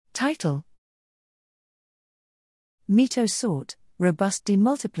Title: MitoSort, robust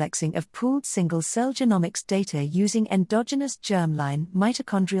demultiplexing of pooled single-cell genomics data using endogenous germline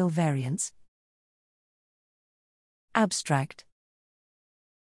mitochondrial variants. Abstract: